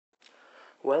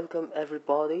Welcome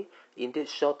everybody. In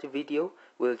this short video,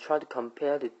 we'll try to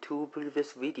compare the two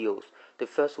previous videos. The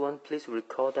first one, please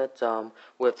recall that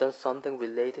we have done something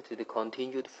related to the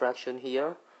continued fraction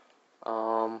here.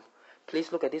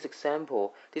 Please look at this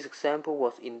example. This example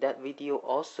was in that video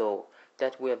also,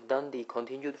 that we have done the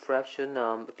continued fraction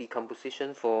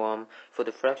decomposition for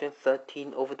the fraction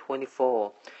 13 over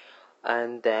 24.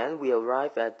 And then we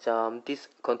arrive at this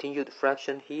continued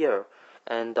fraction here.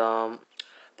 And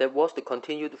that was the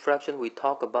continued fraction we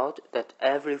talked about, that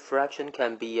every fraction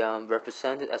can be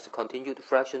represented as a continued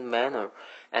fraction manner.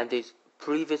 And this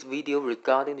previous video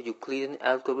regarding the Euclidean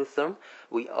algorithm,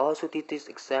 we also did this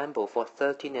example for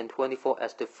 13 and 24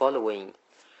 as the following.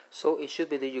 So it should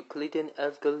be the Euclidean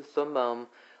algorithm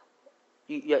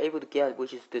you are able to get,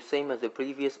 which is the same as the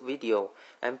previous video.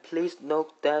 And please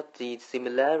note that the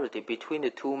similarity between the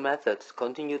two methods,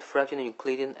 continued fraction and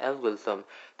Euclidean algorithm,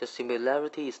 the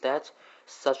similarity is that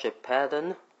such a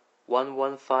pattern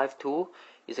 1152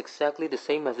 is exactly the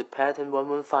same as the pattern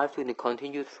 1152 in the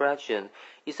continued fraction.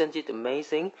 Isn't it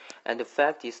amazing? And the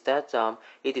fact is that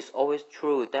it is always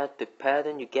true that the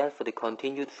pattern you get for the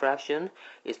continued fraction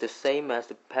is the same as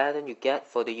the pattern you get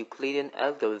for the Euclidean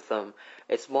algorithm.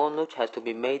 A small note has to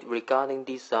be made regarding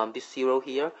this zero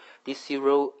here. This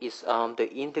zero is the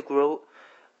integral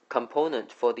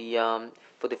component for the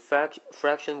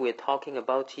fraction we're talking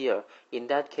about here. In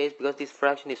that case, because this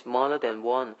fraction is smaller than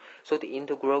 1, so the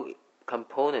integral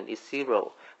component is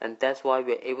 0, and that's why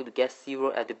we're able to get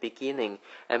 0 at the beginning.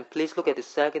 And please look at the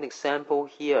second example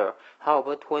here. How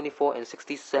about 24 and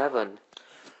 67?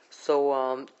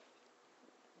 So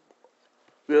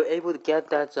we're able to get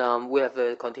that we have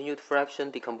a continued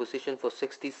fraction decomposition for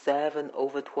 67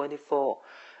 over 24.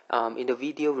 In the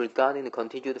video regarding the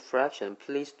continued fraction,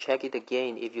 please check it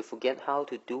again if you forget how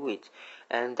to do it.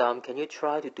 And can you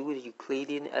try to do the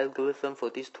Euclidean algorithm for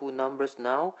these two numbers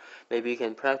now? Maybe you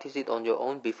can practice it on your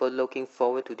own before looking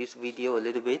forward to this video a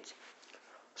little bit.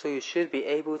 So you should be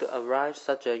able to arrive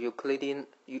such a Euclidean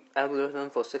algorithm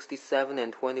for 67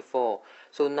 and 24.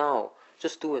 So now,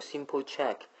 just do a simple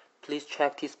check. Please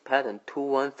check this pattern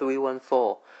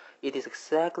 21314. It is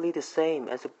exactly the same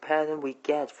as the pattern we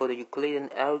get for the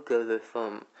Euclidean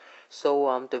algorithm.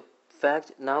 So the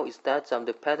fact now is that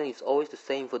the pattern is always the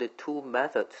same for the two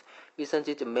methods. Isn't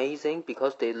it amazing?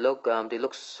 Because they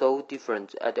look so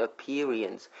different at the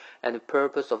appearance, and the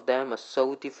purpose of them are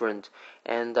so different.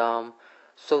 And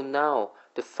so now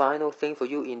the final thing for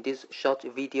you in this short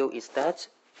video is that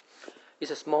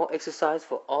it's a small exercise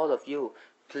for all of you.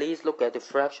 Please look at the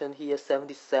fraction here,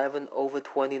 77 over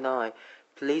 29.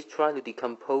 Please try to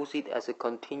decompose it as a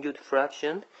continued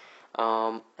fraction,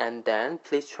 and then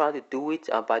please try to do it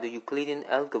by the Euclidean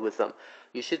algorithm.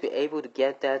 You should be able to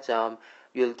get that.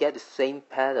 You'll get the same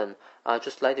pattern,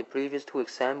 just like the previous two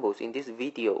examples in this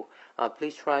video.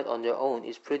 Please try it on your own.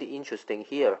 It's pretty interesting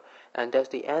here. And that's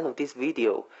the end of this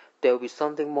video. There will be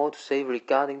something more to say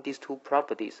regarding these two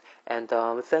properties. And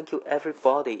thank you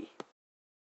everybody.